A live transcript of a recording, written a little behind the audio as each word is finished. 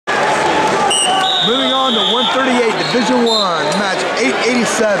on to 138, Division I, match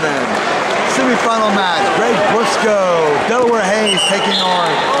 887. Semi-final match, Greg Brusco, Delaware Hayes taking on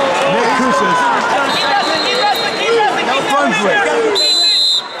Nick Kiussis, Brunswick.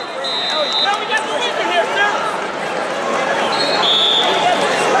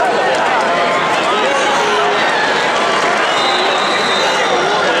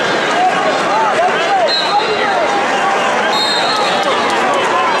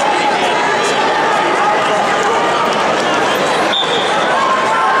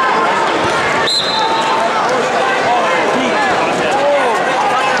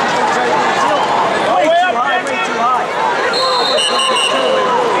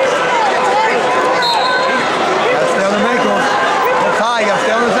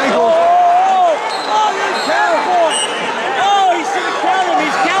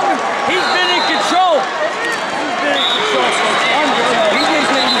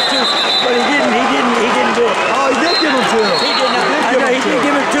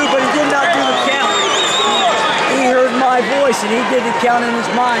 And he did the count in his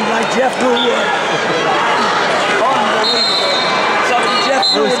mind like Jeff knew he would. Unbelievable. Something Jeff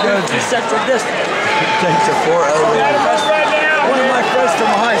knew would be such a distance. Takes a 4-0 lead. One of my friends from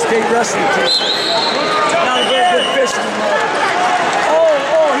a high state wrestling team. Not a very good fisherman though. Oh,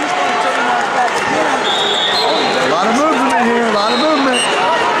 he's going to turn like that. A lot of movement in here, a lot of movement.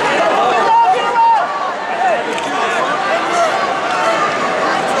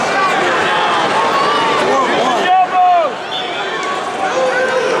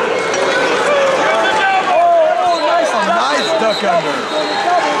 Under.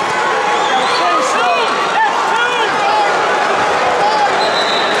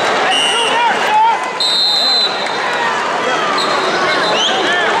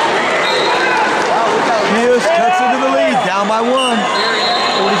 Kiussis cuts into the lead, down by 1.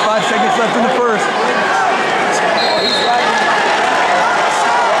 45 seconds left in the first.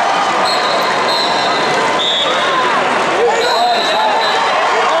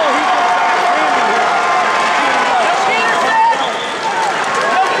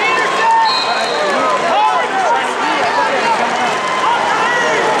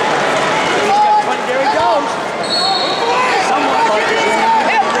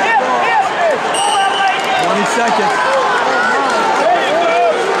 Seconds.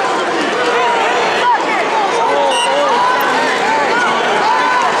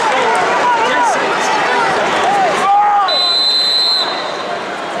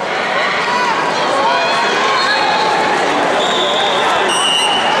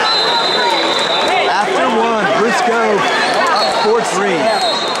 After 1, Brusco up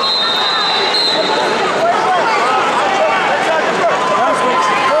 4-3.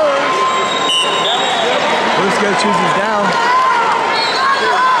 Brusco chooses down.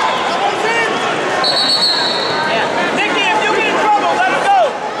 Nicky, if you get in trouble, let him go.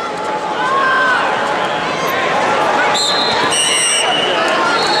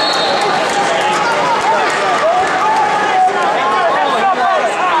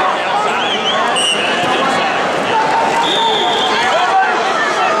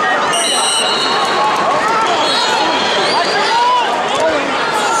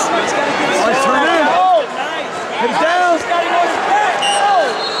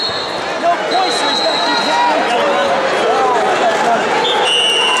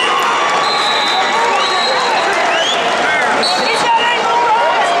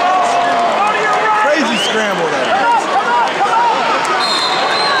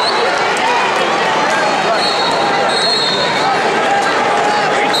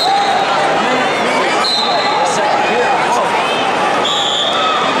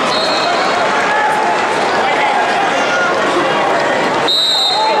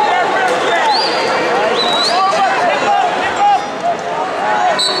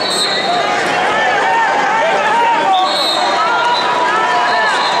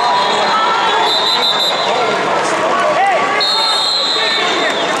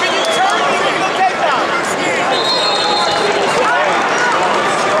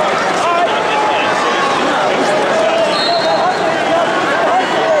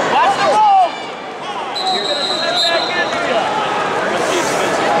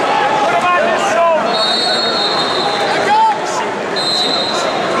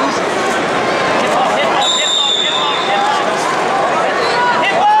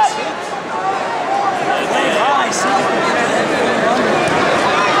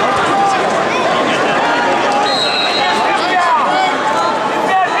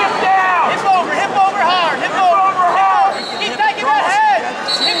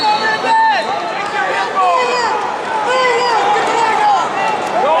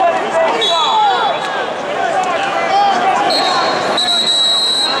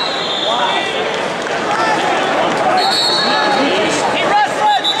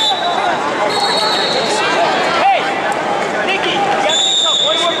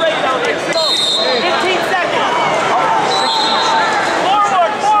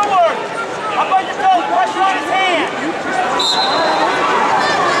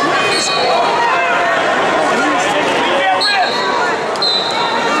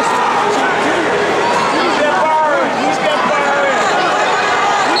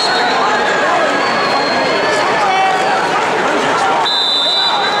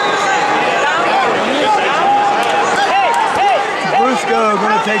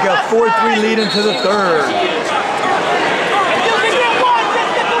 to take a 4-3 lead into the third.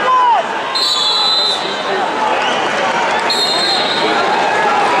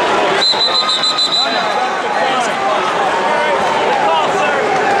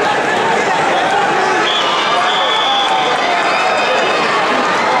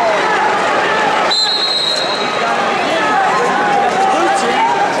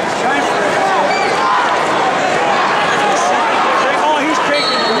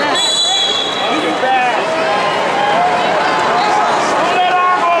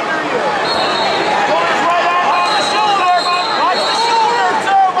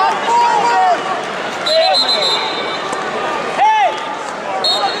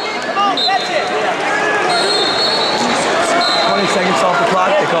 Seconds off the clock,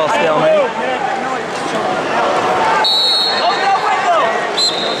 they call stalemate.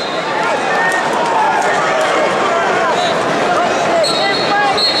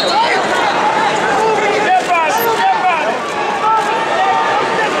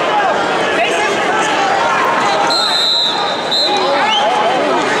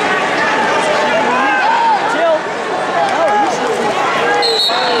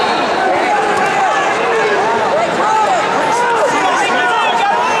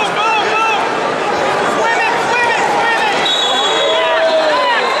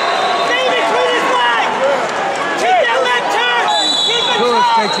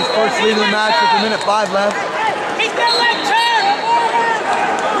 Takes his first lead of the match with a minute 5 left. Keep that left turn!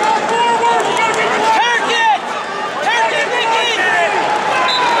 Turn it! Turn it, Ricky!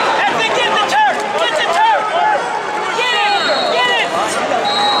 That's it, get the turn! Get the turn! Get it! Get it!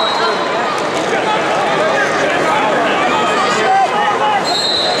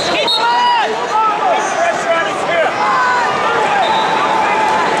 Keep on! Pressure on his hip!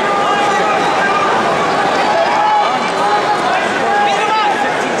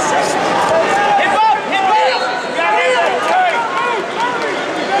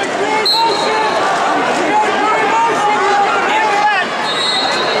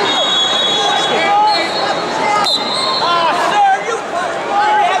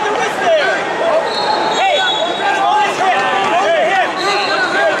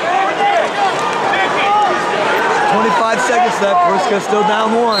 Seconds left. Brusco still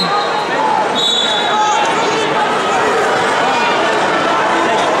down 1.